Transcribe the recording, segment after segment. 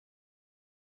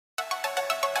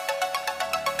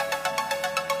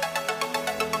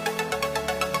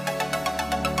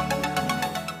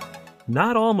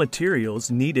Not all materials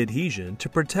need adhesion to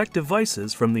protect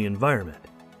devices from the environment.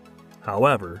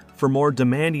 However, for more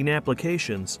demanding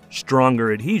applications,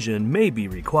 stronger adhesion may be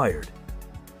required.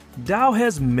 Dow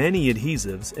has many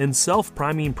adhesives and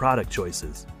self-priming product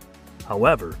choices.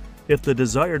 However, if the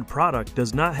desired product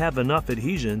does not have enough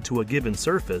adhesion to a given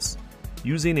surface,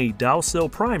 using a Dow-Sil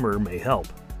primer may help.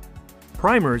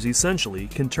 Primers essentially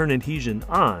can turn adhesion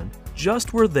on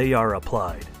just where they are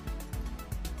applied.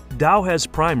 Dow has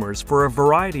primers for a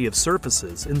variety of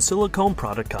surfaces and silicone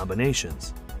product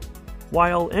combinations.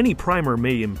 While any primer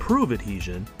may improve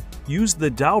adhesion, use the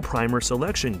Dow Primer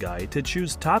Selection Guide to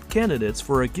choose top candidates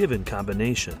for a given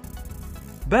combination.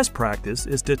 Best practice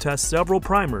is to test several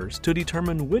primers to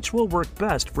determine which will work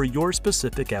best for your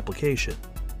specific application.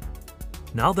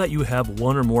 Now that you have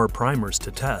one or more primers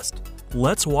to test,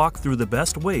 let's walk through the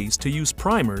best ways to use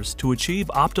primers to achieve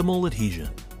optimal adhesion.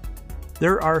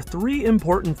 There are 3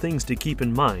 important things to keep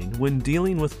in mind when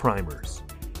dealing with primers.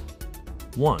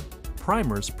 1.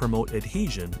 Primers promote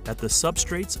adhesion at the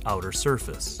substrate's outer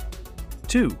surface.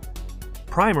 2.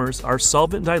 Primers are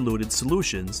solvent-diluted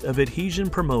solutions of adhesion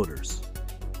promoters.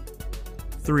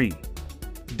 3.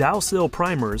 Dow-Sil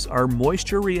primers are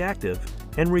moisture reactive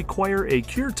and require a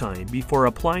cure time before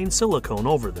applying silicone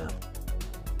over them.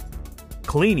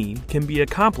 Cleaning can be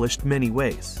accomplished many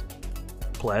ways: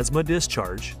 plasma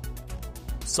discharge,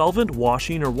 solvent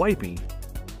washing or wiping,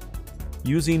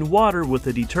 using water with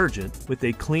a detergent with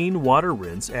a clean water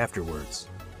rinse afterwards.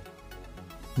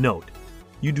 Note: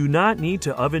 you do not need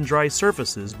to oven dry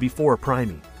surfaces before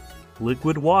priming.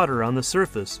 Liquid water on the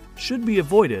surface should be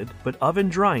avoided, but oven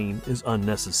drying is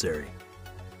unnecessary.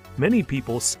 Many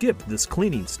people skip this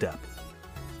cleaning step.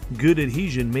 Good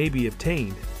adhesion may be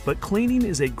obtained, but cleaning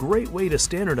is a great way to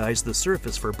standardize the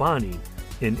surface for bonding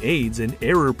and aids in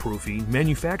error-proofing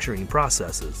manufacturing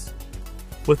processes.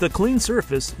 With a clean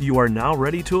surface, you are now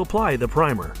ready to apply the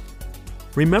primer.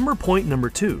 Remember point number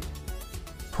 2.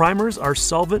 Primers are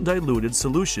solvent-diluted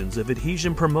solutions of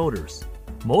adhesion promoters.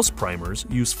 Most primers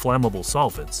use flammable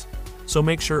solvents, so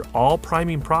make sure all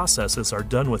priming processes are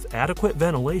done with adequate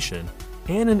ventilation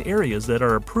and in areas that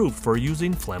are approved for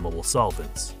using flammable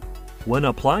solvents. When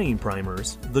applying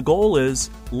primers, the goal is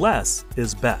less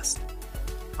is best.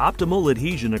 Optimal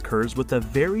adhesion occurs with a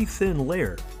very thin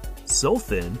layer, so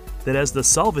thin that as the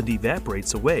solvent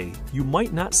evaporates away, you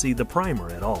might not see the primer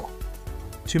at all.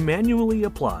 To manually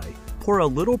apply, pour a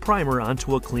little primer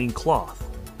onto a clean cloth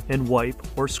and wipe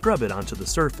or scrub it onto the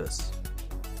surface.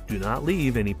 Do not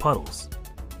leave any puddles.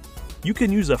 You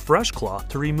can use a fresh cloth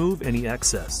to remove any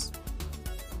excess.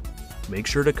 Make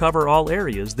sure to cover all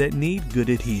areas that need good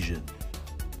adhesion.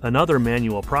 Another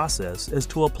manual process is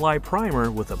to apply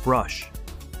primer with a brush.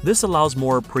 This allows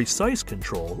more precise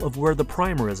control of where the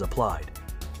primer is applied.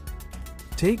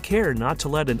 Take care not to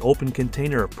let an open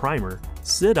container of primer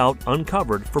sit out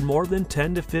uncovered for more than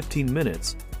 10 to 15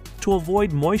 minutes to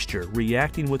avoid moisture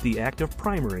reacting with the active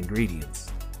primer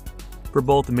ingredients. For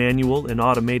both manual and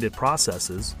automated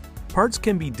processes, parts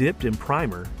can be dipped in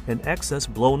primer and excess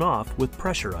blown off with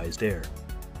pressurized air.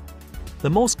 The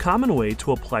most common way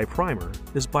to apply primer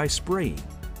is by spraying.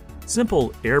 Simple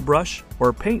airbrush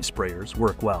or paint sprayers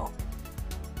work well.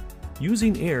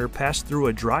 Using air passed through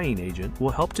a drying agent will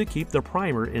help to keep the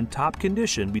primer in top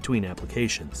condition between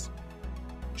applications.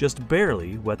 Just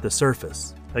barely wet the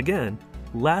surface. Again,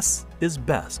 less is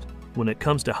best when it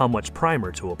comes to how much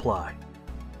primer to apply.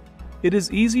 It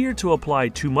is easier to apply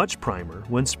too much primer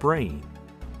when spraying.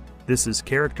 This is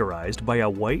characterized by a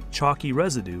white chalky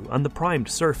residue on the primed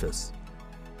surface.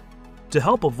 To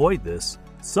help avoid this,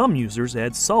 some users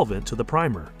add solvent to the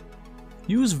primer.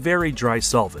 Use very dry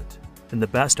solvent, and the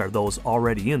best are those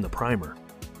already in the primer.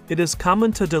 It is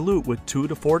common to dilute with 2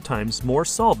 to 4 times more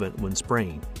solvent when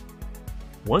spraying.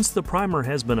 Once the primer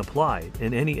has been applied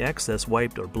and any excess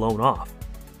wiped or blown off,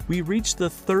 we reach the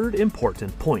 3rd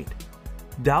important point.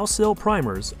 Dow-Sil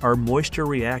primers are moisture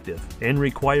reactive and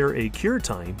require a cure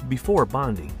time before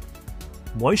bonding.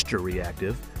 Moisture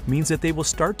reactive means that they will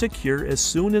start to cure as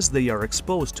soon as they are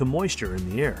exposed to moisture in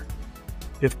the air.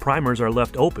 If primers are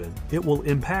left open, it will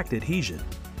impact adhesion.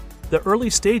 The early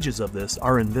stages of this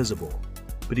are invisible,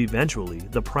 but eventually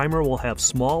the primer will have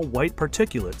small white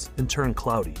particulates and turn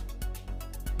cloudy.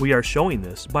 We are showing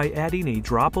this by adding a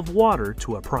drop of water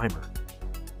to a primer.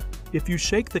 If you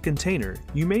shake the container,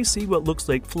 you may see what looks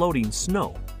like floating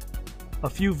snow. A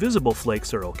few visible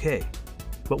flakes are okay,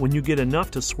 but when you get enough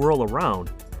to swirl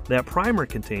around, that primer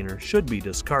container should be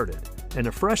discarded and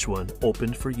a fresh one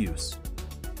opened for use.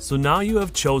 So now you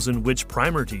have chosen which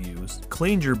primer to use,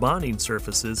 cleaned your bonding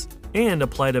surfaces, and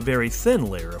applied a very thin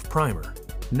layer of primer.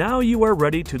 Now you are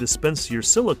ready to dispense your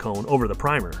silicone over the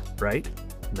primer, right?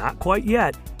 Not quite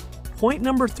yet. Point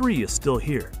number 3 is still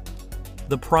here.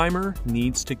 The primer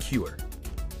needs to cure.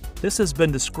 This has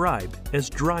been described as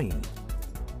drying.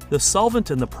 The solvent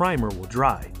in the primer will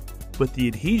dry, but the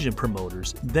adhesion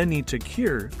promoters then need to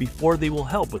cure before they will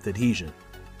help with adhesion.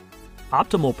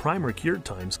 Optimal primer cure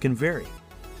times can vary,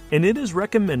 and it is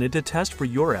recommended to test for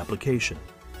your application.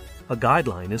 A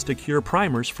guideline is to cure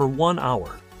primers for 1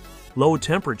 hour. Low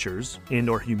temperatures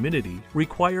and/or humidity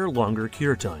require longer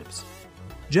cure times.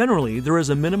 Generally, there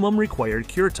is a minimum required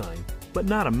cure time, but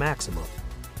not a maximum.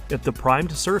 If the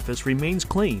primed surface remains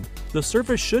clean, the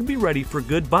surface should be ready for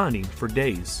good bonding for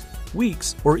days,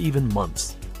 weeks, or even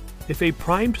months. If a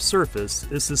primed surface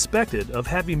is suspected of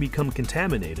having become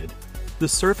contaminated, the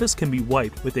surface can be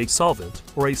wiped with a solvent,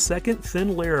 or a second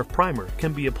thin layer of primer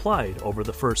can be applied over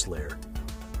the first layer.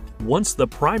 Once the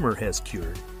primer has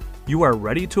cured, you are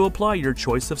ready to apply your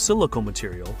choice of silicone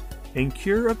material and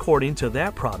cure according to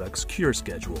that product's cure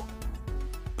schedule.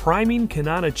 Priming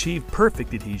cannot achieve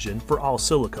perfect adhesion for all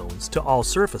silicones to all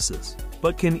surfaces,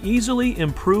 but can easily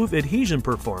improve adhesion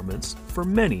performance for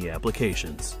many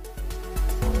applications.